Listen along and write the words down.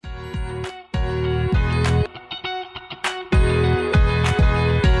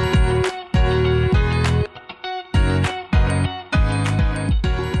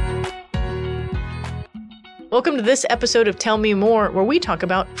Welcome to this episode of Tell Me More, where we talk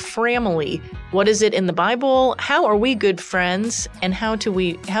about Framily. What is it in the Bible? How are we good friends? And how do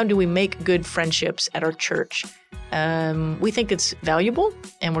we make good friendships at our church? We think it's valuable,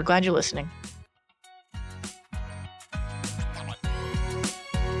 and we're glad you're listening.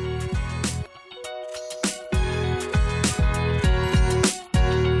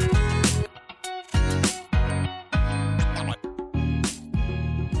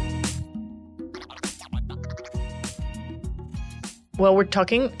 Well, we're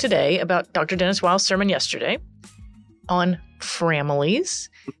talking today about Dr. Dennis Wild's sermon yesterday on Framilies.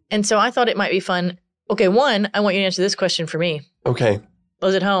 And so I thought it might be fun. Okay, one, I want you to answer this question for me. Okay.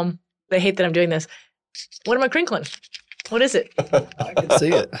 Those at home, they hate that I'm doing this. What am I crinkling? What is it? I can see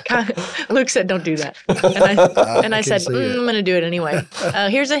it. Luke said, don't do that. And I said, I'm going to do it anyway.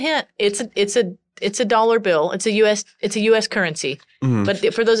 Here's a hint. It's a dollar bill. It's a US currency. Mm.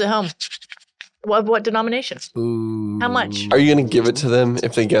 But for those at home, what denomination? Ooh. How much? Are you going to give it to them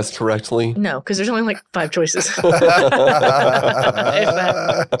if they guess correctly? No, because there's only like 5 choices. No,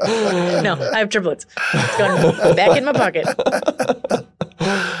 I have triplets. It's going back in my pocket.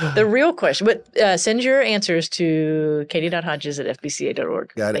 The real question, but send your answers to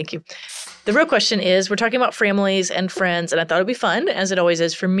katie.hodges@fbca.org. Got it. Thank you. The real question is, we're talking about families and friends, and I thought it'd be fun, as it always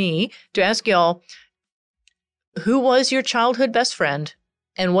is for me, to ask y'all, who was your childhood best friend?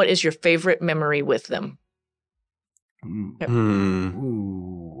 And what is your favorite memory with them?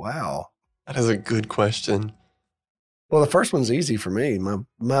 Ooh, wow. That is a good question. Well, the first one's easy for me.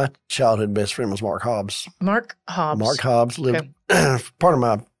 My childhood best friend was Mark Hobbs. Mark Hobbs lived part of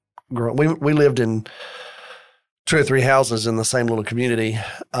my we lived in 2 or 3 houses in the same little community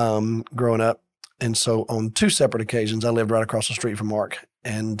growing up. And so on 2 separate occasions, I lived right across the street from Mark.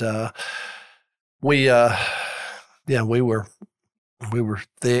 And we were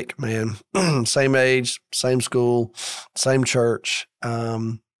thick, man. Same age, same school, same church.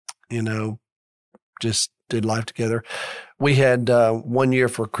 Just did life together. We had 1 year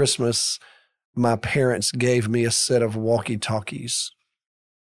for Christmas, my parents gave me a set of walkie-talkies.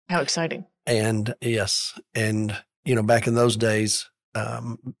 How exciting. And yes. And, back in those days,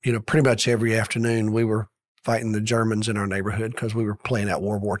 pretty much every afternoon we were fighting the Germans in our neighborhood because we were playing out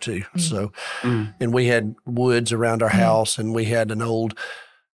World War II. Mm. So, and we had woods around our house, and we had an old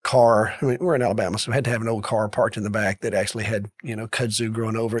car. I mean, we're in Alabama, so we had to have an old car parked in the back that actually had, kudzu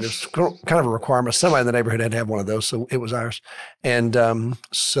growing over it. It was kind of a requirement. Somebody in the neighborhood had to have one of those, so it was ours. And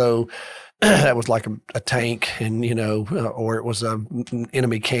so that was like a tank, and, or it was an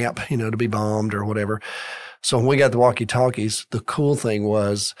enemy camp, to be bombed or whatever. So when we got the walkie-talkies, the cool thing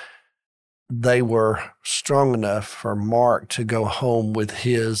was they were strong enough for Mark to go home with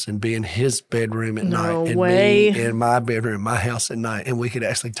his and be in his bedroom at night, and me in my bedroom, my house at night, and we could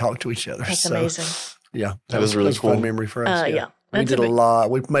actually talk to each other. That's amazing. Yeah, that was really cool. A fun memory for us. Yeah. We did a lot.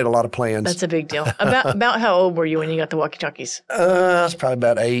 We made a lot of plans. That's a big deal. About how old were you when you got the walkie-talkies? I was probably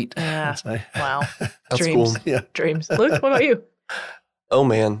about 8. I'd say. Wow. That's Dreams. Cool. Yeah. Dreams. Luke, what about you? Oh,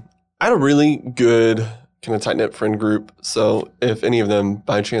 man. I had a really good kind of tight-knit friend group. So if any of them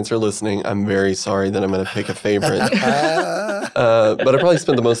by chance are listening, I'm very sorry that I'm going to pick a favorite. But I probably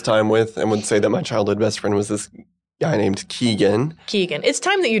spent the most time with and would say that my childhood best friend was this guy named Keegan. It's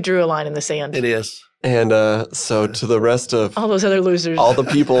time that you drew a line in the sand. It is. And so to the rest of all those other losers, all the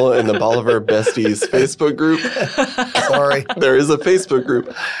people in the Bolivar Besties Facebook group. Sorry. There is a Facebook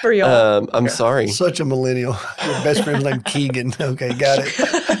group. For y'all. I'm sorry. Such a millennial. Your best friend's named Keegan. Okay, got it. We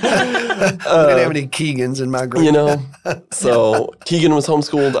didn't have any Keegans in my group. So Keegan was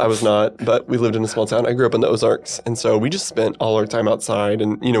homeschooled. I was not, but we lived in a small town. I grew up in the Ozarks. And so we just spent all our time outside.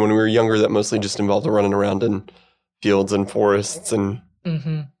 And, when we were younger, that mostly just involved running around in fields and forests and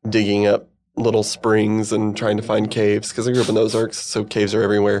digging up little springs and trying to find caves, because I grew up in the Ozarks, so caves are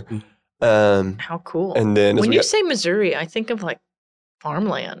everywhere. How cool. And then when you say Missouri, I think of like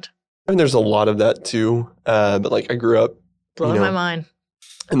farmland. I mean, there's a lot of that too. But like I grew up blowing my mind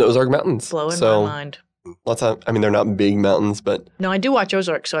in the Ozark Mountains. Blowing my mind. Lots of, they're not big mountains, but no, I do watch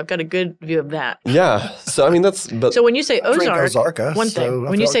Ozark, so I've got a good view of that. Yeah. So so when you say Ozark, one thing. So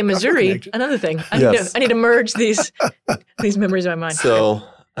when you say Missouri, another thing. I need to merge these memories in my mind. So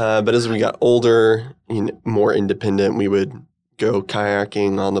but as we got older, more independent, we would go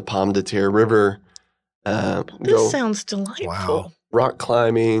kayaking on the Pomme de Terre River. This sounds delightful. Wow. Rock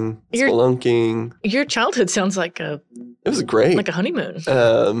climbing, spelunking. Your childhood sounds like it was great. Like a honeymoon.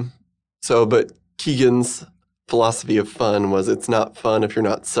 But Keegan's philosophy of fun was it's not fun if you're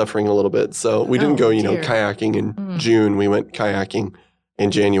not suffering a little bit. So we didn't go, kayaking in June. We went kayaking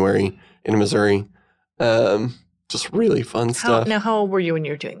in January in Missouri. Just really fun stuff. How old were you when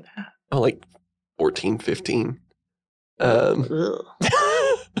you were doing that? Oh, like 14, 15. Ugh.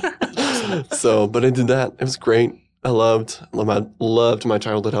 So, but I did that. It was great. I loved my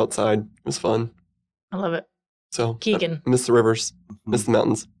childhood outside. It was fun. I love it. So Keegan. I miss the rivers, miss the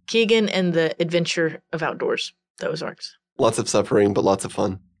mountains. Keegan and the adventure of outdoors, the Ozarks. Lots of suffering, but lots of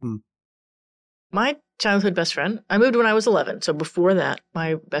fun. My childhood best friend, I moved when I was 11. So before that,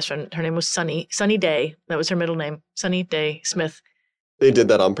 my best friend, her name was Sunny Day. That was her middle name, Sunny Day Smith. They did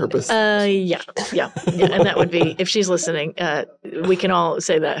that on purpose. Yeah. And that would be, if she's listening, we can all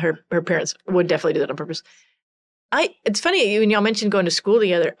say that her parents would definitely do that on purpose. It's funny when y'all mentioned going to school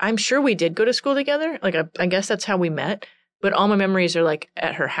together. I'm sure we did go to school together. Like, I guess that's how we met. But all my memories are like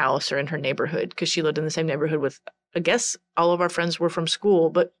at her house or in her neighborhood because she lived in the same neighborhood with, I guess, all of our friends were from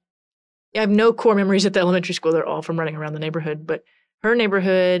school. But I have no core memories at the elementary school. They're all from running around the neighborhood. But her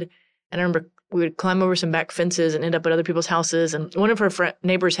neighborhood, and I remember we would climb over some back fences and end up at other people's houses. And one of her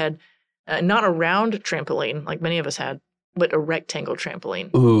neighbors had not a round trampoline like many of us had, but a rectangle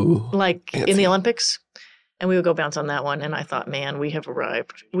trampoline. Ooh. Like fancy. in the Olympics. And we would go bounce on that one. And I thought, man, we have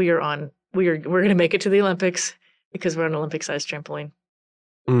arrived. We're going to make it to the Olympics because we're on an Olympic-sized trampoline.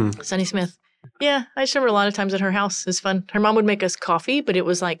 Sunny Smith. Yeah, I just remember a lot of times at her house. It was fun. Her mom would make us coffee, but it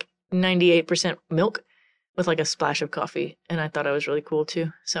was like 98% milk with like a splash of coffee. And I thought it was really cool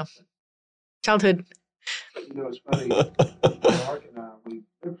too. So childhood. You know, it's funny. Mark and I, we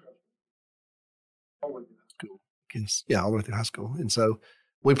all went to school. Yeah, all the way through high school. And so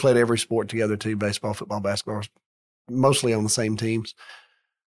we played every sport together too, baseball, football, basketball, mostly on the same teams.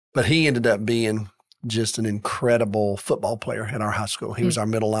 But he ended up being just an incredible football player at our high school. He was our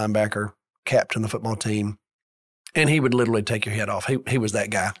middle linebacker, captain of the football team. And he would literally take your head off. He was that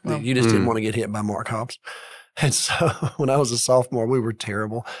guy. You just didn't want to get hit by Mark Hobbs. And so when I was a sophomore, we were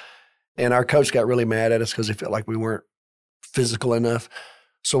terrible. And our coach got really mad at us because he felt like we weren't physical enough.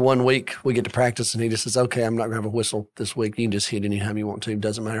 So one week we get to practice and he just says, okay, I'm not going to have a whistle this week. You can just hit anytime you want to. It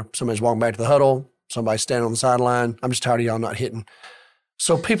doesn't matter. Somebody's walking back to the huddle. Somebody's standing on the sideline. I'm just tired of y'all not hitting.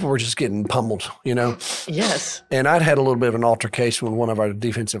 So people were just getting pummeled, you know? Yes. And I'd had a little bit of an altercation with one of our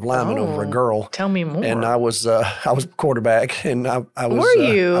defensive linemen over a girl. Tell me more. And I was quarterback, and I was. Were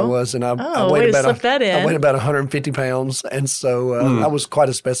you? I was, and I way weighed to about slip that in. I weighed about 150 pounds, and so I was quite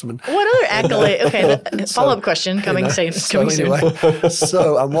a specimen. What other accolade? Okay, follow-up question coming soon.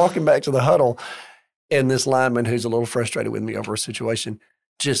 So I'm walking back to the huddle, and this lineman who's a little frustrated with me over a situation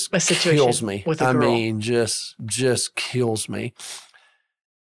just kills me. With a girl. I mean, just kills me.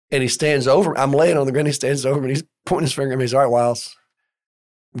 And he stands over. I'm laying on the ground. He stands over me. And he's pointing his finger at me. He's all right, Wiles.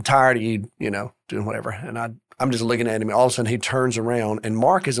 I'm tired of you, doing whatever. And I'm just looking at him. And all of a sudden, he turns around, and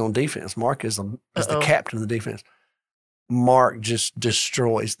Mark is on defense. Mark is the captain of the defense. Mark just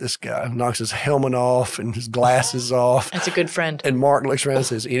destroys this guy, knocks his helmet off and his glasses off. That's a good friend. And Mark looks around and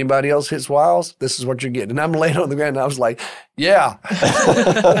says, anybody else hits Wiles? This is what you're getting. And I'm laying on the ground, and I was like, yeah.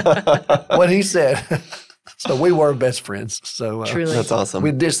 What he said. So we were best friends. So truly, that's awesome.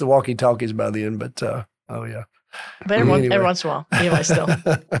 We ditched the walkie-talkies by the end, but oh yeah. But every once in a while, anyway, still.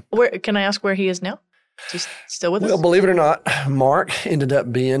 Where can I ask where he is now? Is he still with us? Well, believe it or not, Mark ended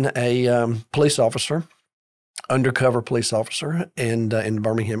up being a police officer, undercover police officer, and in the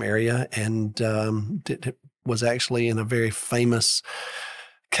Birmingham area, and was actually in a very famous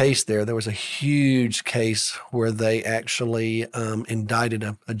case there. There was a huge case where they actually indicted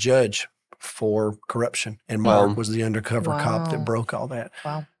a judge for corruption, and Mark was the undercover cop that broke all that.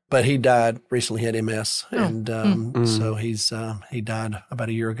 Wow! But he died recently. He had MS, and so he died about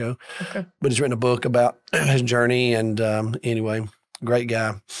a year ago. Okay. But he's written a book about his journey, and anyway, great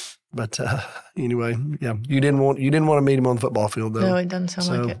guy. But anyway, yeah, you didn't want to meet him on the football field, though. No, it doesn't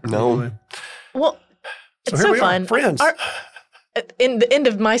sound like it. No. Anyway. Well, it's so fun, friends. In the end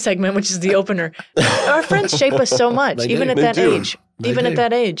of my segment, which is the opener, our friends shape us so much, even at that age. Even at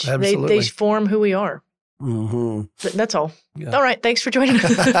that age, they form who we are. Mm-hmm. That's all. Yeah. All right. Thanks for joining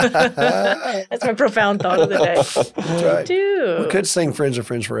us. That's my profound thought of the day. That's right. Dude. We could sing Friends Are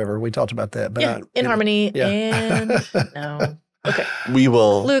Friends Forever. We talked about that. But in harmony. Yeah. And no. Okay. We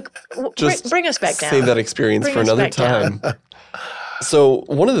will. Luke, just bring us back down. Save that experience for another time. So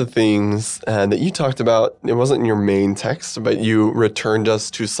one of the things that you talked about, it wasn't in your main text, but you returned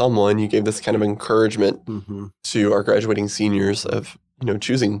us to someone. You gave this kind of encouragement to our graduating seniors of,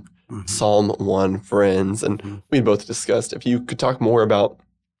 choosing Psalm 1 friends. And we both discussed if you could talk more about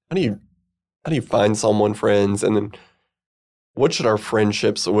how do you find Psalm 1 friends, and then what should our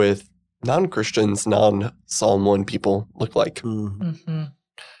friendships with non-Christians, non-Psalm 1 people look like?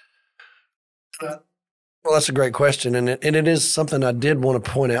 Well, that's a great question, and it is something I did want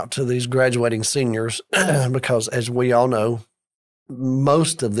to point out to these graduating seniors because, as we all know,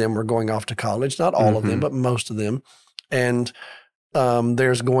 most of them are going off to college, not all of them, but most of them. And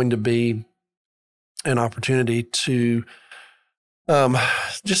there's going to be an opportunity to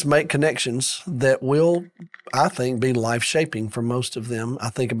just make connections that will, I think, be life-shaping for most of them. I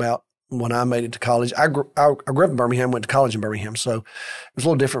think about when I made it to college. I grew up in Birmingham, went to college in Birmingham, so it was a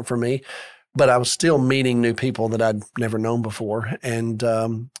little different for me. But I was still meeting new people that I'd never known before. And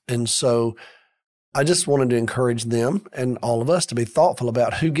so I just wanted to encourage them and all of us to be thoughtful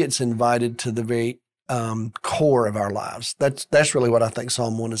about who gets invited to the very core of our lives. That's really what I think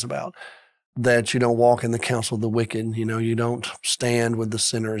Psalm 1 is about. That you don't walk in the counsel of the wicked. You don't stand with the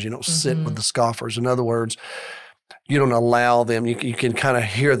sinners. You don't sit with the scoffers. In other words, you don't allow them. You can kind of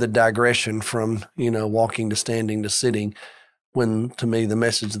hear the digression from, walking to standing to sitting, when to me, the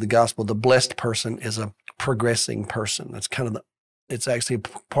message of the gospel, the blessed person is a progressing person. That's kind of it's actually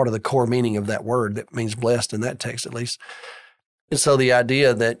part of the core meaning of that word that means blessed in that text, at least. And so the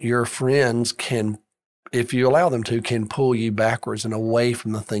idea that your friends can, if you allow them to, can pull you backwards and away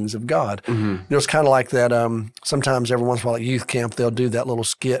from the things of God. It's kind of like that. Sometimes every once in a while at youth camp, they'll do that little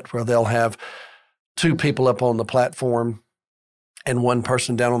skit where they'll have two people up on the platform and one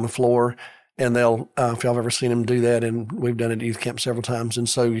person down on the floor. And they'll, if y'all have ever seen them do that, and we've done it at youth camp several times. And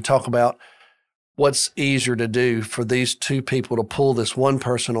so you talk about what's easier to do for these two people to pull this one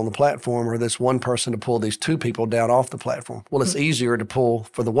person on the platform, or this one person to pull these two people down off the platform. Well, it's easier to pull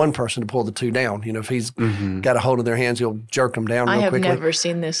for the one person to pull the two down. If he's got a hold of their hands, he'll jerk them down real quickly. I have never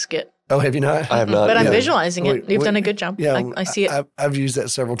seen this skit. Oh, have you not? I have not. But I'm visualizing it. You've done a good job. Yeah, I see it. I've used that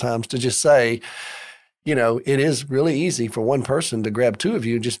several times to just say, it is really easy for one person to grab two of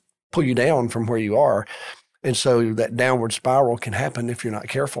you, just pull you down from where you are. And so that downward spiral can happen if you're not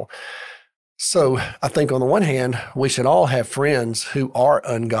careful. So I think on the one hand, we should all have friends who are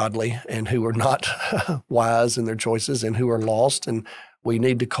ungodly and who are not wise in their choices and who are lost. And we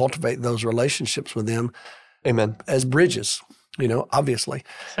need to cultivate those relationships with them. Amen. As bridges, obviously.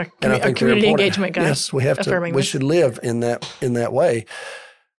 Our community engagement guy. Yes, we have to. We should live in that way.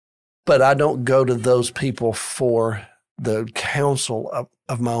 But I don't go to those people for the counsel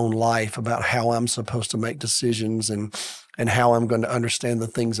of my own life about how I'm supposed to make decisions and how I'm going to understand the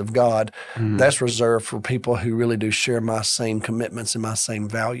things of God. That's reserved for people who really do share my same commitments and my same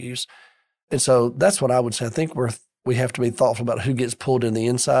values. And so that's what I would say. I think we have to be thoughtful about who gets pulled in the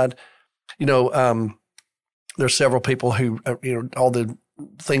inside. There's several people who, all the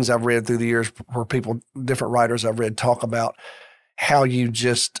things I've read through the years where different writers I've read talk about how you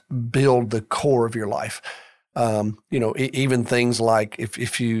just build the core of your life. Even things like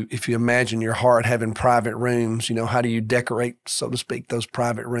if you imagine your heart having private rooms, how do you decorate, so to speak, those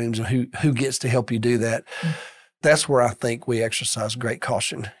private rooms, and who gets to help you do that? That's where I think we exercise great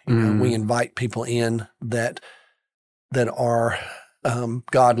caution. We invite people in that are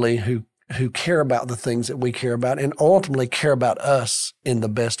godly, who care about the things that we care about, and ultimately care about us in the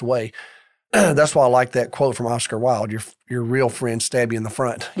best way. That's why I like that quote from Oscar Wilde, your real friends stab you in the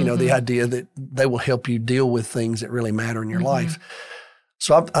front. The idea that they will help you deal with things that really matter in your life.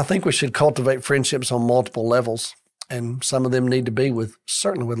 So I think we should cultivate friendships on multiple levels. And some of them need to be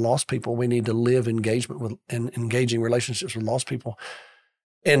certainly with lost people. We need to live engagement with and engaging relationships with lost people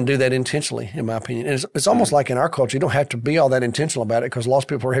and do that intentionally, in my opinion. And it's almost like in our culture, you don't have to be all that intentional about it because lost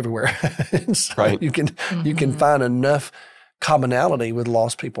people are everywhere. So right. You can find enough commonality with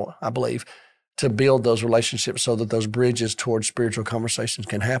lost people, I believe, to build those relationships so that those bridges towards spiritual conversations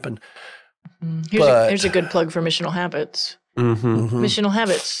can happen. Here's a good plug for Missional Habits. Missional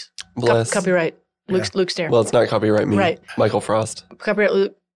Habits. Bless. Copyright Luke Stair. Well, it's not copyright me. Right. Michael Frost.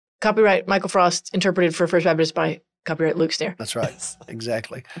 Copyright Michael Frost, interpreted for First Baptist by copyright Luke Stair. That's right.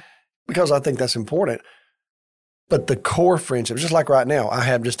 Exactly. Because I think that's important. But the core friendships, just like right now, I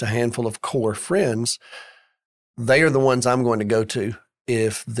have just a handful of core friends. They are the ones I'm going to go to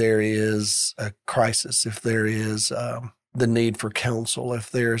if there is a crisis, if there is the need for counsel,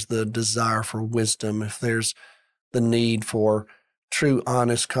 if there's the desire for wisdom, if there's the need for true,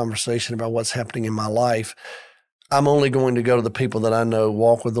 honest conversation about what's happening in my life. I'm only going to go to the people that I know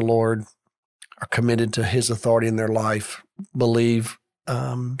walk with the Lord, are committed to His authority in their life, believe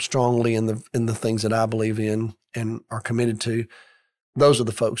strongly in the things that I believe in, and are committed to. Those are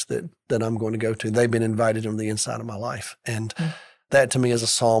the folks that I'm going to go to. They've been invited on the inside of my life. And that to me is a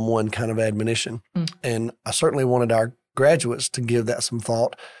Psalm 1 kind of admonition. And I certainly wanted our graduates to give that some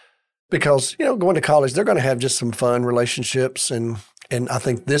thought because, going to college, they're going to have just some fun relationships. And I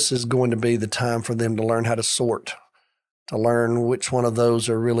think this is going to be the time for them to learn how to sort, to learn which one of those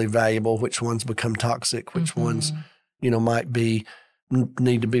are really valuable, which ones become toxic, which ones, might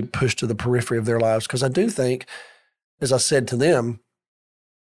need to be pushed to the periphery of their lives. Because I do think as I said to them,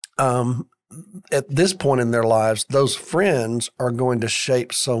 at this point in their lives, those friends are going to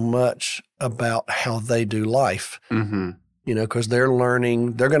shape so much about how they do life. Mm-hmm. Because they're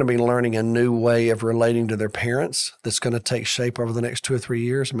going to be learning a new way of relating to their parents that's going to take shape over the next 2 or 3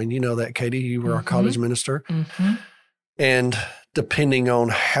 years. I mean, you know that, Katie, you were our college minister. Mm-hmm. And depending on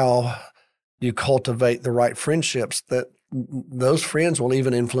how you cultivate the right friendships, that those friends will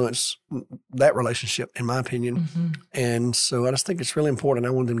even influence that relationship, in my opinion. Mm-hmm. And so I just think it's really important. I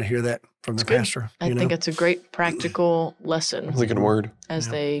want them to hear that from their pastor. I think it's a great practical lesson. That's a good word. As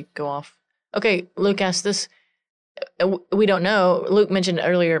they go off. Okay, Luke asked this. We don't know. Luke mentioned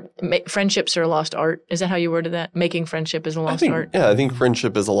earlier, friendships are a lost art. Is that how you worded that? Making friendship is a lost art? Yeah, I think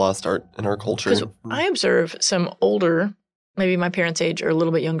friendship is a lost art in our culture. Because I observe some older, maybe my parents' age or a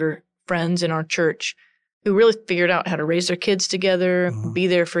little bit younger friends in our church who really figured out how to raise their kids together, be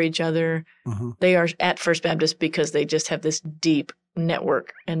there for each other. Mm-hmm. They are at First Baptist because they just have this deep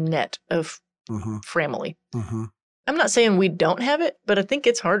network and net of family. Mm-hmm. I'm not saying we don't have it, but I think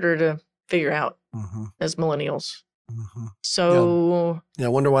it's harder to figure out as millennials. Mm-hmm. So I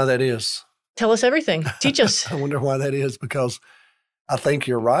wonder why that is. Tell us everything. Teach us. I wonder why that is, because I think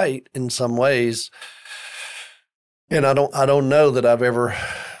you're right in some ways. And I don't know that I've ever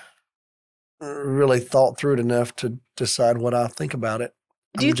really thought through it enough to decide what I think about it.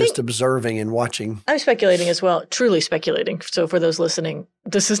 I'm just observing and watching. I'm speculating as well, truly speculating. So for those listening,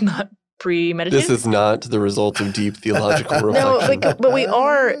 this is not premeditated. This is not the result of deep theological reflection. No, but we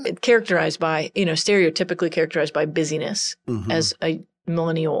are characterized by, stereotypically characterized by busyness as a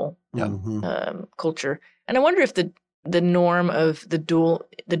millennial culture. And I wonder if the norm of the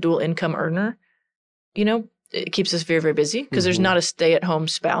dual income earner, it keeps us very, very busy because there's not a stay-at-home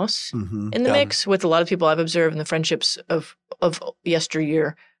spouse in the mix. With a lot of people I've observed in the friendships of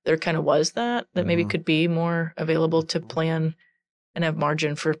yesteryear, there kind of was that maybe could be more available to plan and have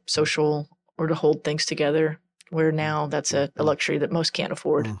margin for social or to hold things together, where now that's a luxury that most can't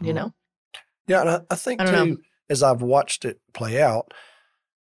afford, Yeah, and I think, too, as I've watched it play out,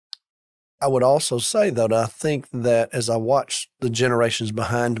 I would also say, though, that I think that as I watch the generations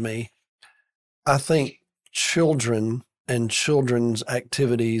behind me, I think children and children's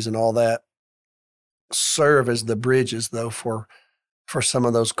activities and all that serve as the bridges, though, for some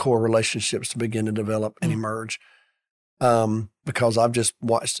of those core relationships to begin to develop and emerge. Because I've just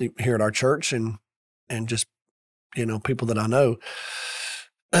watched it here at our church and just, people that I know,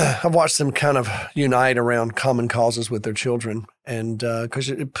 I've watched them kind of unite around common causes with their children. And because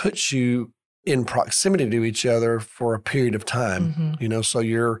it puts you in proximity to each other for a period of time, so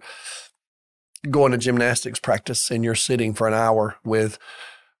you're going to gymnastics practice and you're sitting for an hour with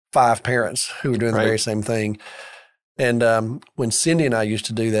 5 parents who are doing the very same thing. And when Cindy and I used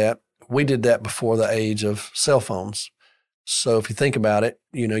to do that, we did that before the age of cell phones. So if you think about it,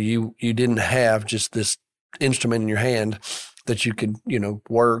 you didn't have just this instrument in your hand that you could,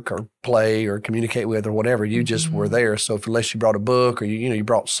 work or play or communicate with or whatever. You just were there. So unless you brought a book or you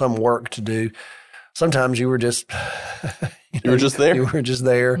brought some work to do, sometimes you were just you were just there. You were just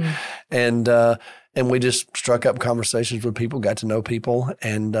there, and we just struck up conversations with people, got to know people,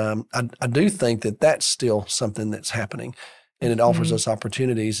 and I do think that that's still something that's happening, and it offers us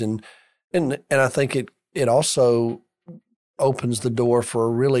opportunities, and I think it also opens the door for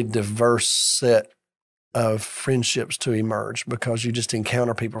a really diverse set of friendships to emerge, because you just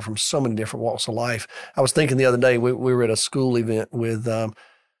encounter people from so many different walks of life. I was thinking the other day, we were at a school event with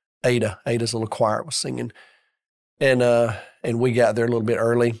Ada's little choir was singing, and we got there a little bit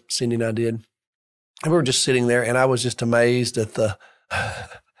early, Cindy and I did, and we were just sitting there, and I was just amazed at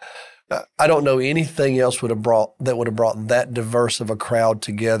I don't know anything else would have brought that diverse of a crowd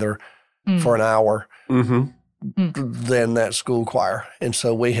together for an hour than that school choir. And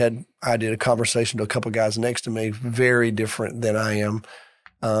so I did a conversation to a couple of guys next to me, very different than I am.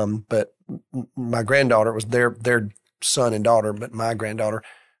 But my granddaughter was their son and daughter, but my granddaughter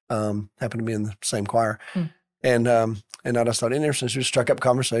happened to be in the same choir. And I just thought, interesting, so we struck up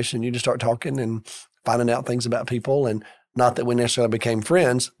conversation. You just start talking and finding out things about people. And not that we necessarily became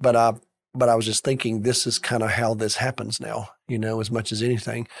friends, but I was just thinking, this is kind of how this happens now, as much as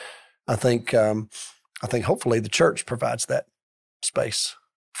anything. I think hopefully the church provides that space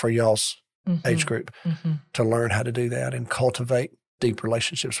for y'all's age group to learn how to do that and cultivate deep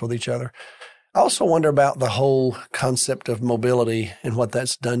relationships with each other. I also wonder about the whole concept of mobility and what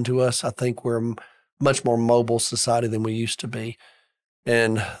that's done to us. I think we're a much more mobile society than we used to be.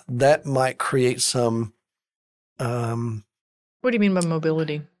 And that might create some... what do you mean by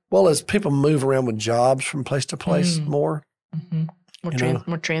mobility? Well, as people move around with jobs from place to place more.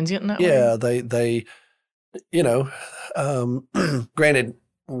 More transient in that way? Yeah, they Granted,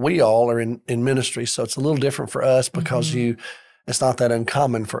 we all are in ministry, so it's a little different for us because it's not that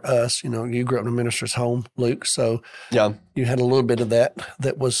uncommon for us. You grew up in a minister's home, Luke, so Yeah. you had a little bit of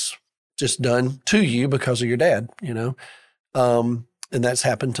that was just done to you because of your dad, and that's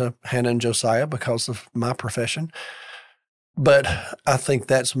happened to Hannah and Josiah because of my profession. But I think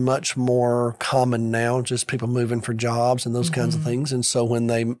that's much more common now, just people moving for jobs and those kinds of things. And so when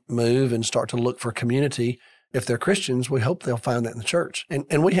they move and start to look for community, if they're Christians, we hope they'll find that in the church.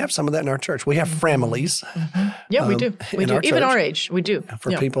 And we have some of that in our church. We have Framilies. Yeah, we do. We do. Even our age, we do.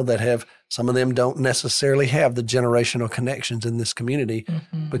 For people that have, some of them don't necessarily have the generational connections in this community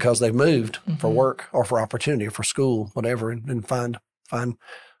because they've moved for work or for opportunity or for school, whatever, and find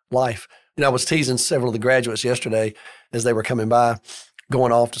life. I was teasing several of the graduates yesterday as they were coming by,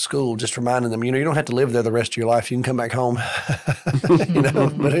 going off to school, just reminding them, you don't have to live there the rest of your life. You can come back home,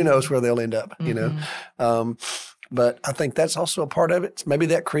 but who knows where they'll end up, But I think that's also a part of it. Maybe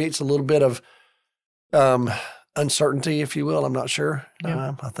that creates a little bit of uncertainty, if you will. I'm not sure.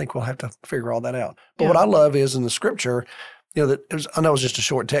 Yeah. I think we'll have to figure all that out. But what I love is in the scripture, I know it was just a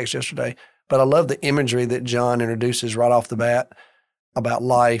short text yesterday, but I love the imagery that John introduces right off the bat about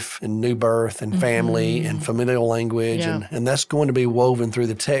life and new birth and family and familial language. Yeah. And that's going to be woven through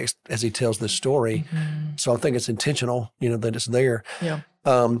the text as he tells this story. So I think it's intentional, that it's there. Yeah.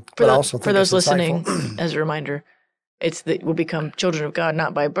 But I also think for those it's listening, insightful. as a reminder, it's that we'll become children of God,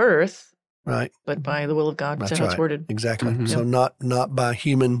 not by birth, Right. but by the will of God. That's That's how it's right. worded. Exactly. So not by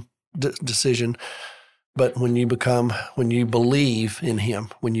human decision, but when you believe in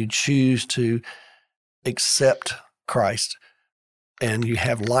him, when you choose to accept Christ, and you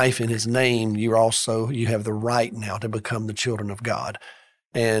have life in his name, you have the right now to become the children of God.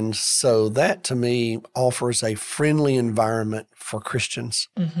 And so that to me offers a friendly environment for Christians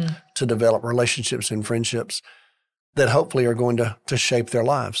to develop relationships and friendships that hopefully are going to shape their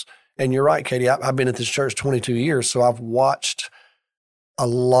lives. And you're right, Katie, I've been at this church 22 years, so I've watched a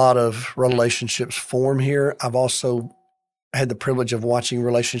lot of relationships form here. I've also had the privilege of watching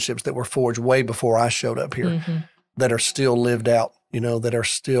relationships that were forged way before I showed up here that are still lived out, that are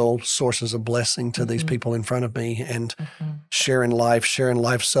still sources of blessing to these people in front of me and sharing life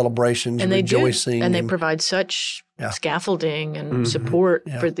celebrations, and rejoicing. They do. And they provide such scaffolding and support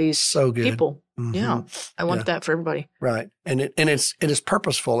for these people. Yeah. I want that for everybody. Right. And it is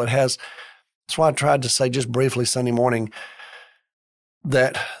purposeful. That's why I tried to say just briefly Sunday morning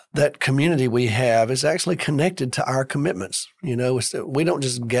that community we have is actually connected to our commitments. It's that we don't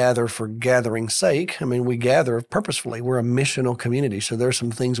just gather for gathering's sake. I mean, we gather purposefully. We're a missional community. So there are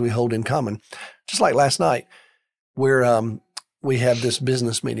some things we hold in common. Just like last night, we had this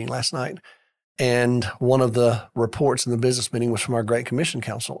business meeting last night, and one of the reports in the business meeting was from our Great Commission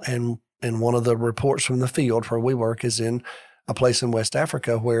Council. And one of the reports from the field where we work is in a place in West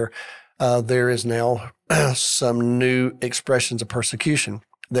Africa where there is now some new expressions of persecution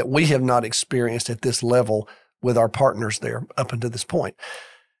that we have not experienced at this level with our partners there up until this point.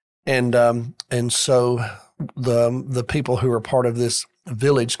 And so the people who are part of this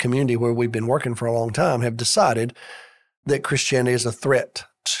village community where we've been working for a long time have decided that Christianity is a threat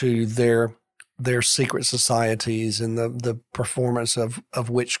to their secret societies and the performance of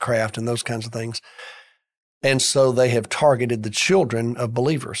witchcraft and those kinds of things. And so they have targeted the children of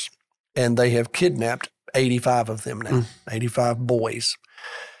believers. And they have kidnapped 85 of them now, 85 boys.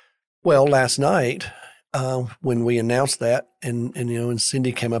 Well, last night, when we announced that, and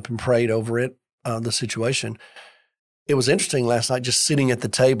Cindy came up and prayed over it, the situation, it was interesting last night, just sitting at the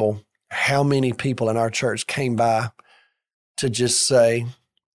table, how many people in our church came by to just say,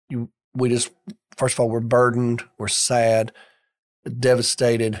 first of all, we're burdened, we're sad,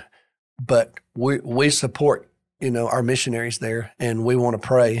 devastated, but we support our missionaries there, and we want to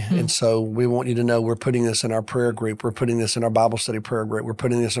pray. And so we want you to know we're putting this in our prayer group. We're putting this in our Bible study prayer group. We're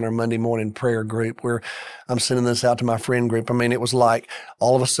putting this in our Monday morning prayer group. I'm sending this out to my friend group. I mean, it was like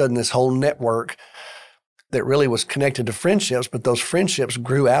all of a sudden this whole network that really was connected to friendships, but those friendships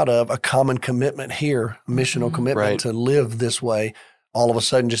grew out of a common commitment here, a missional commitment to live this way, all of a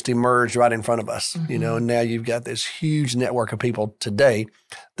sudden just emerged right in front of us, and now you've got this huge network of people today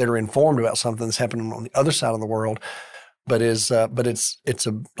that are informed about something that's happening on the other side of the world, but it's a,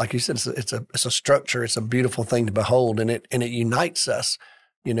 like you said, it's a structure. It's a beautiful thing to behold, and it unites us.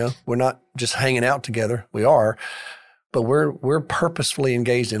 We're not just hanging out together. We are, but we're purposefully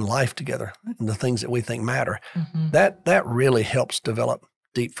engaged in life together and the things that we think matter. That really helps develop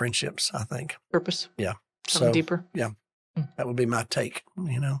deep friendships, I think. Purpose. Yeah. Something deeper. Yeah. That would be my take,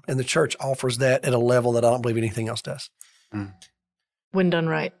 and the church offers that at a level that I don't believe anything else does. When done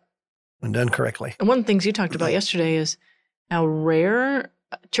right. when done correctly. And one of the things you talked about yesterday is how rare,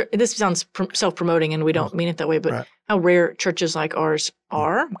 this sounds self-promoting and we don't mean it that way, but how rare churches like ours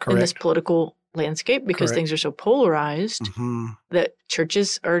are in this political landscape because things are so polarized that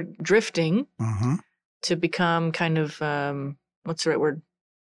churches are drifting to become kind of, what's the right word?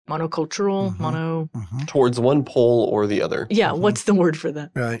 Monocultural, towards one pole or the other. Yeah, what's the word for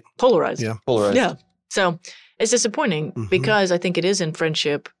that? Right. Polarized. Yeah. Polarized. Yeah. So it's disappointing because I think it is in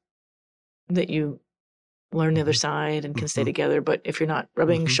friendship that you learn the other side and can stay together. But if you're not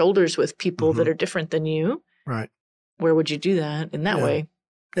rubbing shoulders with people that are different than you, where would you do that in that way?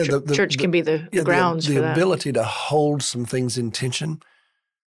 Yeah, Church can be the grounds for that. The ability to hold some things in tension,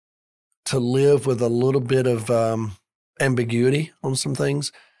 to live with a little bit of ambiguity on some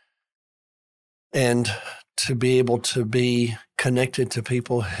things, and to be able to be connected to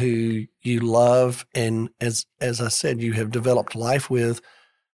people who you love and, as I said, you have developed life with.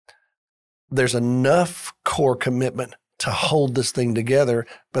 There's enough core commitment to hold this thing together,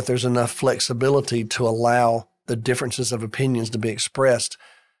 but there's enough flexibility to allow the differences of opinions to be expressed.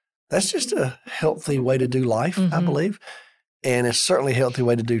 That's just a healthy way to do life, I believe. And it's certainly a healthy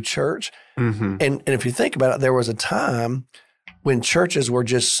way to do church. And if you think about it, there was a time when churches were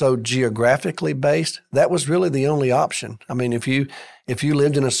just so geographically based, that was really the only option. I mean, if you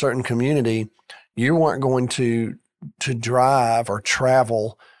lived in a certain community, you weren't going to drive or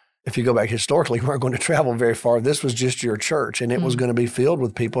travel. If you go back historically, you weren't going to travel very far. This was just your church, and it was going to be filled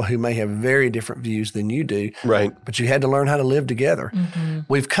with people who may have very different views than you do. Right. But you had to learn how to live together.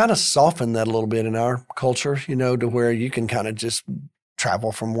 We've kind of softened that a little bit in our culture, to where you can kind of just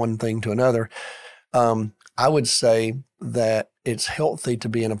travel from one thing to another. I would say that it's healthy to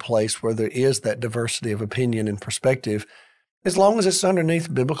be in a place where there is that diversity of opinion and perspective, as long as it's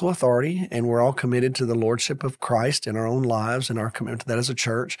underneath biblical authority and we're all committed to the lordship of Christ in our own lives and our commitment to that as a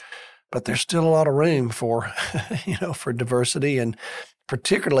church. But there's still a lot of room for, for diversity, and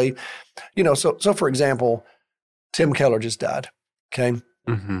particularly, so for example, Tim Keller just died. Okay.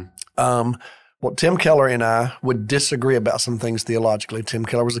 Well, Tim Keller and I would disagree about some things theologically. Tim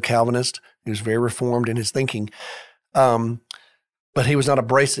Keller was a Calvinist. He was very reformed in his thinking. But he was not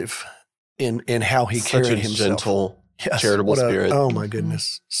abrasive in how he carried himself. Such a gentle, charitable spirit. Oh, my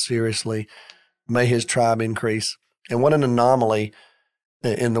goodness. Seriously. May his tribe increase. And what an anomaly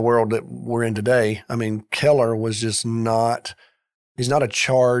in the world that we're in today. I mean, Keller was just he's not a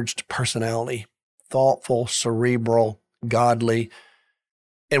charged personality. Thoughtful, cerebral, godly.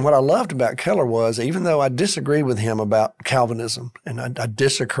 And what I loved about Keller was, even though I disagree with him about Calvinism, and I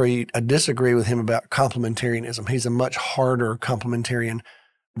disagree with him about complementarianism, he's a much harder complementarian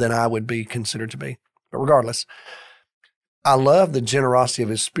than I would be considered to be. But regardless, I love the generosity of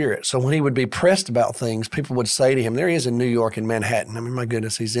his spirit. So when he would be pressed about things, people would say to him, there he is in New York, in Manhattan. I mean, my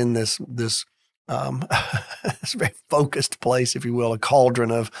goodness, he's in this this very focused place, if you will, a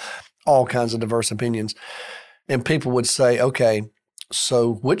cauldron of all kinds of diverse opinions. And people would say, okay,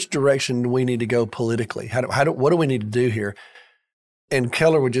 so which direction do we need to go politically? What do we need to do here? And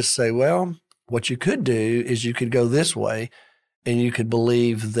Keller would just say, well, what you could do is you could go this way, and you could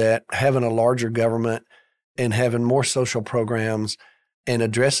believe that having a larger government and having more social programs and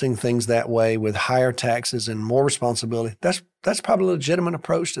addressing things that way with higher taxes and more responsibility, that's probably a legitimate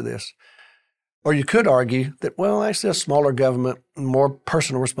approach to this. Or you could argue that, well, actually a smaller government, more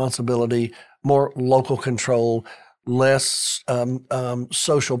personal responsibility, more local control, less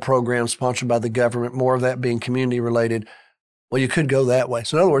social programs sponsored by the government, more of that being community related. Well, you could go that way.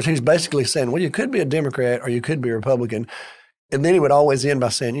 So in other words, he's basically saying, well, you could be a Democrat or you could be a Republican. And then he would always end by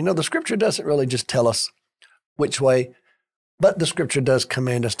saying, the scripture doesn't really just tell us which way, but the scripture does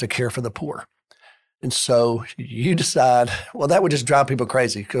command us to care for the poor. And so you decide, well, that would just drive people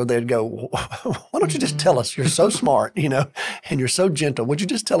crazy, because they'd go, why don't you just tell us? You're so smart, and you're so gentle. Would you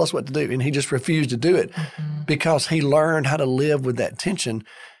just tell us what to do? And he just refused to do it because he learned how to live with that tension.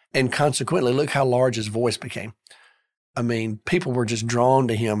 And consequently, look how large his voice became. I mean, people were just drawn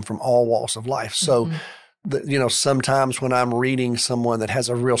to him from all walks of life. So, sometimes when I'm reading someone that has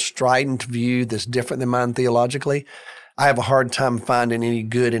a real strident view that's different than mine theologically, I have a hard time finding any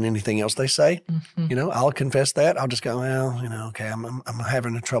good in anything else they say. I'll confess that. I'll just go, well, okay, I'm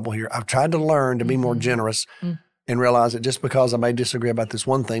having trouble here. I've tried to learn to be more generous and realize that just because I may disagree about this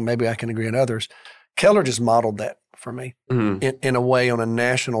one thing, maybe I can agree on others. Keller just modeled that for me in a way on a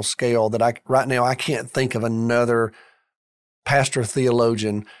national scale that right now I can't think of another pastor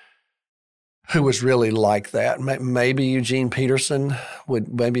theologian who was really like that. Maybe Eugene Peterson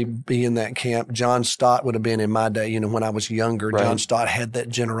would maybe be in that camp. John Stott would have been in my day, when I was younger. Right. John Stott had that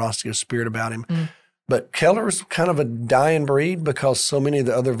generosity of spirit about him. But Keller's kind of a dying breed because so many of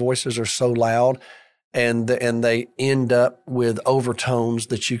the other voices are so loud, and they end up with overtones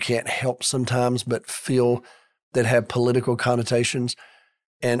that you can't help sometimes but feel that have political connotations.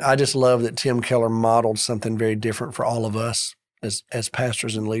 And I just love that Tim Keller modeled something very different for all of us as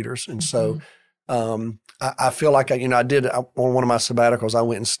pastors and leaders. And so I feel like I did on one of my sabbaticals, I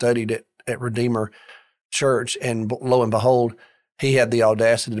went and studied at Redeemer Church, and lo and behold, he had the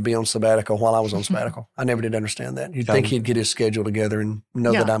audacity to be on sabbatical while I was on sabbatical. I never did understand that. You'd think he'd get his schedule together and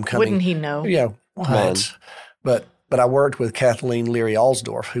know that I'm coming. Wouldn't he know? Yeah, right. But I worked with Kathleen Leary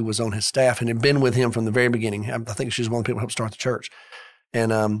Alsdorf, who was on his staff and had been with him from the very beginning. I think she's one of the people who helped start the church.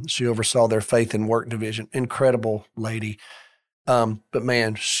 And she oversaw their faith and work division. Incredible lady. But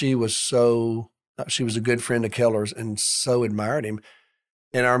man, she was a good friend of Keller's and so admired him.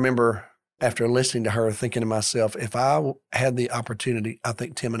 And I remember after listening to her thinking to myself, if I had the opportunity, I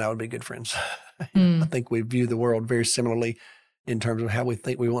think Tim and I would be good friends. I think we view the world very similarly in terms of how we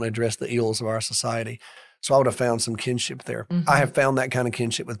think we want to address the ills of our society. So I would have found some kinship there. I have found that kind of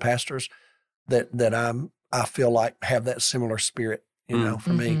kinship with pastors that I feel like have that similar spirit,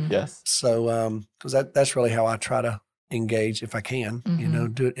 for me. Yes. So, because that's really how I try to engage if I can,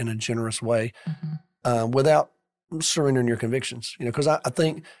 do it in a generous way, without surrendering your convictions, because I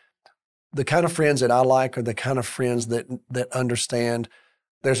think the kind of friends that I like are the kind of friends that understand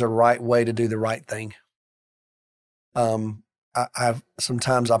there's a right way to do the right thing.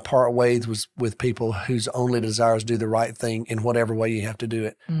 Sometimes I part ways with people whose only desire is to do the right thing in whatever way you have to do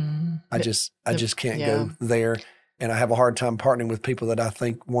it. I just can't go there. And I have a hard time partnering with people that I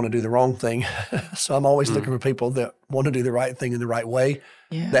think want to do the wrong thing. So I'm always looking for people that want to do the right thing in the right way.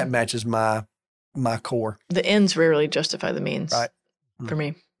 Yeah. That matches my core. The ends rarely justify the means. Right. For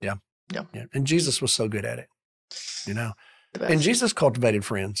me. Yeah. And Jesus was so good at it, And Jesus cultivated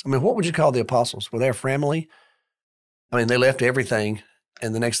friends. I mean, what would you call the apostles? Were they a family? I mean, they left everything,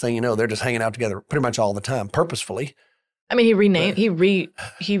 and the next thing you know, they're just hanging out together pretty much all the time, purposefully. I mean, what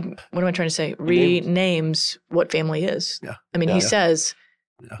am I trying to say? Renames what family is. Yeah. I mean, he says,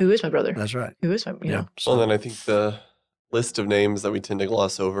 who is my brother? That's right. Who is my, know. Well, then I think the list of names that we tend to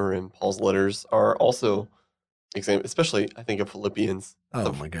gloss over in Paul's letters are also, especially I think of Philippians.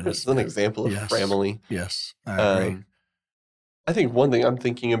 Oh, my goodness. It's an example of family. Yes, I agree. I think one thing I'm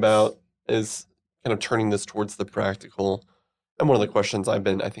thinking about is kind of turning this towards the practical. And one of the questions I've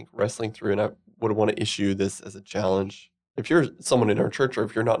been, I think, wrestling through, and I would want to issue this as a challenge. If you're someone in our church, or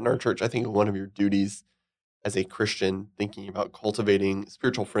if you're not in our church, I think one of your duties as a Christian thinking about cultivating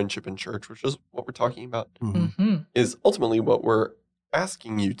spiritual friendship in church, which is what we're talking about, is ultimately what we're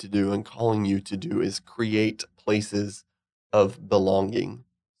asking you to do and calling you to do is create places of belonging.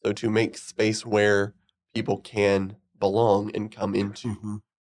 So to make space where people can belong and come into.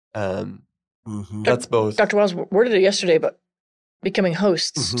 That's both. Dr. Wells worded it yesterday about becoming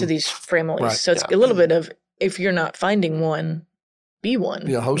hosts to these families. Right. So it's a little bit of, if you're not finding one, be one.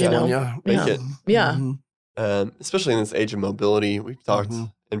 Yeah, host one, Make it. Yeah. Especially in this age of mobility, we've talked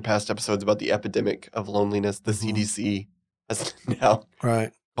in past episodes about the epidemic of loneliness. The CDC has now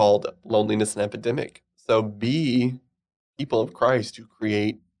called loneliness an epidemic. So be people of Christ who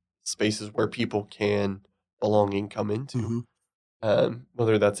create spaces where people can belong and come into.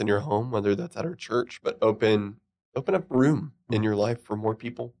 Whether that's in your home, whether that's at our church, but open up room in your life for more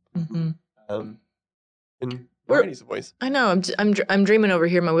people. In varieties of ways. I know. I'm dreaming over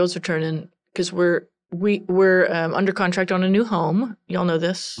here. My wheels are turning because we're under contract on a new home. Y'all know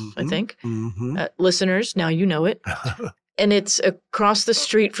this, I think. Listeners, now you know it. And it's across the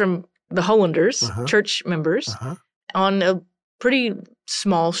street from the Hollanders, church members, on a pretty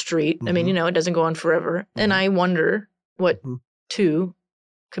small street. I mean, it doesn't go on forever. And I wonder what two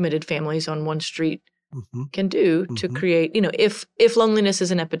committed families on one street can do to create, if loneliness is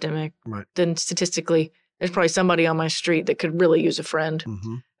an epidemic, then statistically, there's probably somebody on my street that could really use a friend.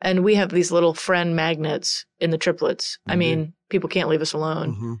 And we have these little friend magnets in the triplets. I mean, people can't leave us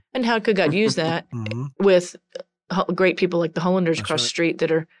alone. And how could God use that with great people like the Hollanders across the street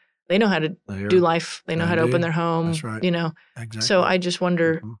that they know how to do life. They know how to open their home, Exactly. So I just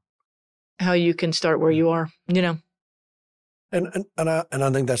wonder how you can start where you are, And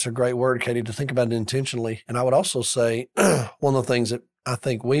I think that's a great word, Katie, to think about it intentionally. And I would also say one of the things that I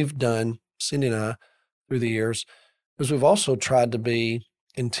think we've done, Cindy and I, through the years, is we've also tried to be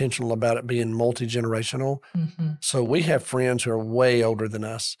intentional about it being multi-generational. So we have friends who are way older than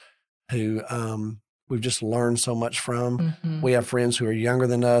us who we've just learned so much from. We have friends who are younger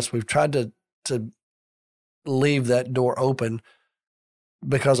than us. We've tried to leave that door open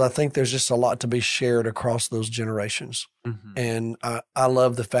because I think there's just a lot to be shared across those generations. Mhm. And I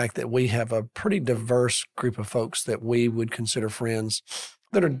love the fact that we have a pretty diverse group of folks that we would consider friends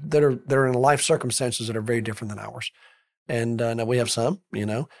that are in life circumstances that are very different than ours. And now we have some,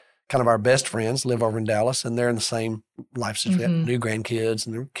 kind of our best friends live over in Dallas, and they're in the same life situation, new grandkids,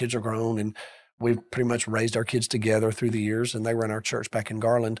 and their kids are grown, and we've pretty much raised our kids together through the years, and they run our church back in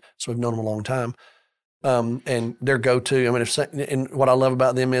Garland, so we've known them a long time. And their go-to, and what I love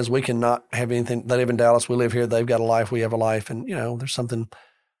about them is we cannot have anything. They live in Dallas, we live here. They've got a life, we have a life, and there's something.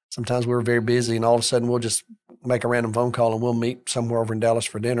 Sometimes we're very busy, and all of a sudden we'll just make a random phone call and we'll meet somewhere over in Dallas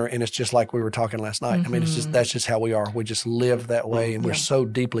for dinner, and it's just like we were talking last night. That's just how we are. We just live that way, and we're so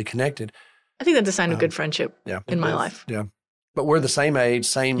deeply connected. I think that's a sign of good friendship in my life. Yeah, but we're the same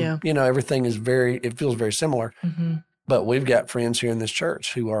age, everything is it feels very similar. Mm-hmm. But we've got friends here in this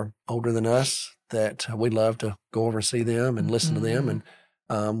church who are older than us that we love to go over and see them and listen to them,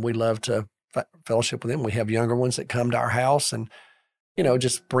 and we love to fellowship with them. We have younger ones that come to our house, and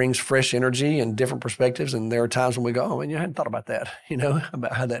just brings fresh energy and different perspectives. And there are times when we go, oh, man, I hadn't thought about that,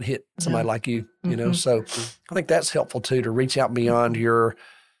 about how that hit somebody like you, So I think that's helpful too, to reach out beyond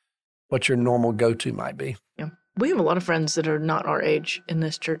what your normal go-to might be. Yeah. We have a lot of friends that are not our age in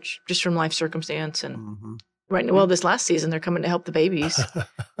this church, just from life circumstance. And this last season, they're coming to help the babies.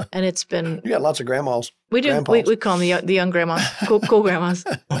 And it's been... You got lots of grandmas. We do. We call them the young grandmas, cool grandmas.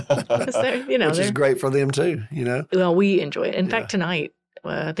 Which is great for them too, Well, we enjoy it. In fact, tonight,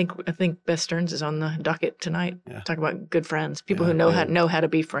 I think Beth Stearns is on the docket tonight. Talk about good friends, people who know how to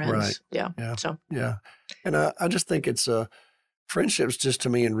be friends. Right. Yeah. So yeah, and I just think it's friendships just to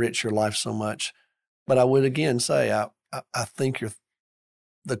me enrich your life so much. But I would again say I think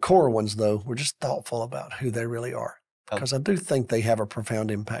the core ones though, we're just thoughtful about who they really are, because I do think they have a profound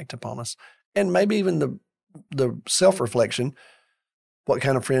impact upon us, and maybe even the self-reflection. What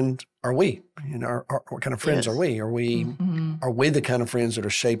kind of friend are we? What kind of friends are we? Are we the kind of friends that are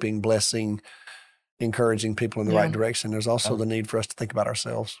shaping, blessing, encouraging people in the right direction? There's also the need for us to think about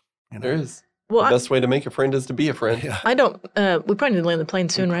ourselves. There is. Well, the best way to make a friend is to be a friend. Yeah. I don't. We probably need to land the plane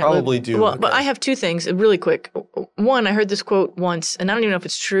soon, right? Probably do. Well, but I have two things really quick. One, I heard this quote once, and I don't even know if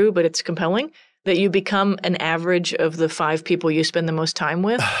it's true, but it's compelling, that you become an average of the 5 people you spend the most time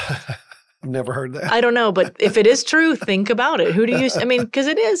with. I've never heard that. I don't know, but if it is true, think about it. Who do you, because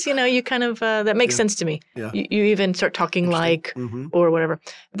it is, you kind of, that makes sense to me. Yeah. You even start talking like, or whatever.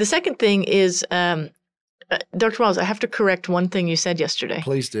 The second thing is, Dr. Wells, I have to correct one thing you said yesterday.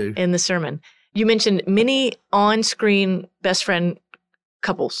 Please do. In the sermon. You mentioned many on-screen best friend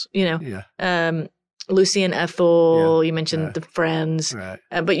couples, Yeah. Lucy and Ethel, you mentioned the Friends, Right.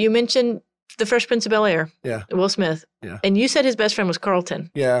 But you mentioned the Fresh Prince of Bel-Air, Yeah. Will Smith, Yeah. and you said his best friend was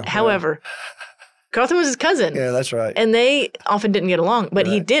Carlton. Yeah. However, Carlton was his cousin. Yeah, that's right. And they often didn't get along, but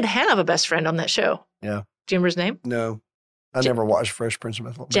he Right. did have a best friend on that show. Yeah. Do you remember his name? No, I never watched Fresh Prince of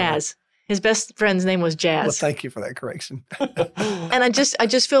Bel-Air. Jazz. His best friend's name was Jazz. Well, thank you for that correction. And I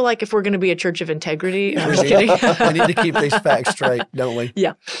just feel like if we're going to be a church of integrity, I'm just kidding. We need to keep these facts straight, don't we?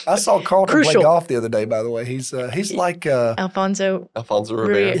 Yeah. I saw Carlton Crucial. play golf the other day, by the way. He's like Alfonso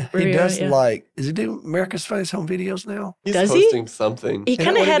Rivera. he does is he do America's Funniest Home Videos now? He's Does he? hosting something. He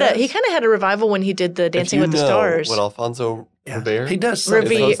kind of had a revival when he did the Dancing with the Stars. What Alfonso Rivera? He does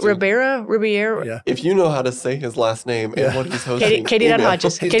something. Riviera. Yeah. If you know how to say his last name and what he's hosting, Katie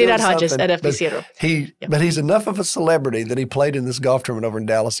Hodges. He's Katie doing Hodges something, at FBC. But he's enough of a celebrity that he played in this golf tournament over in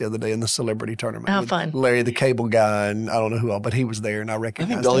Dallas the other day in the celebrity tournament. How with fun. Larry the Cable Guy, and I don't know who all, but he was there, and I I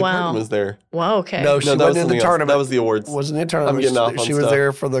recognized think Dolly him. Parton was there. Wow, okay. No, she that wasn't was in the something else. tournament. That was the awards. Wasn't in the tournament. I'm getting off on She was stuff.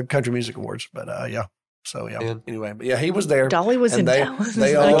 there for the Country Music Awards, but yeah. So yeah. Man. Anyway, but yeah, he was there. Dolly was and in they, Dallas.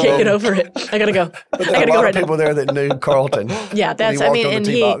 They I all, can't get over it. I gotta go. But I there gotta were a go lot right of people there that knew Carlton. Yeah, when he walked on the and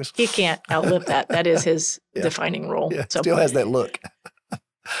tee box. he can't outlive that. That is his defining role. Yeah, So still has that look.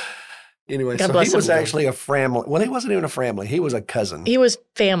 Anyway, God so bless he was him. actually a Framley. Well, he wasn't even a Framley. He was a cousin. he was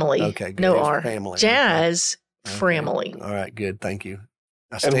family. Okay, good. No He was R. family. Jazz Okay. family. All right, good. Thank you.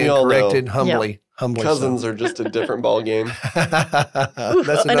 I And we stand all know corrected humbly. Humbly. Cousins are just a different ball game.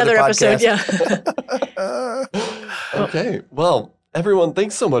 That's Another episode. podcast. Yeah. Okay. Well, everyone,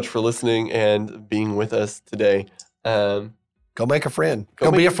 thanks so much for listening and being with us today. Go make a friend. Go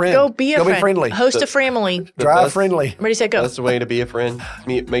Go be make- a friend. Go be a Go friend. be friendly. Host a family. The Drive best- friendly. Ready, set, go. Best way to be a friend,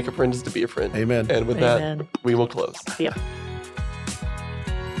 make a friend is to be a friend. Amen. And with Amen. that, we will close. Yeah.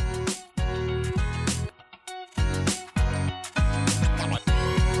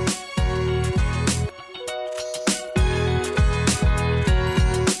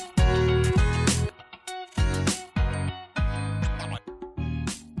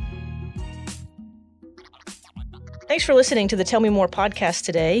 Thanks for listening to the Tell Me More podcast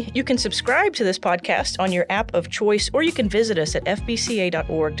today. You can subscribe to this podcast on your app of choice, or you can visit us at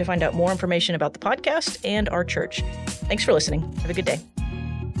fbca.org to find out more information about the podcast and our church. Thanks for listening. Have a good day.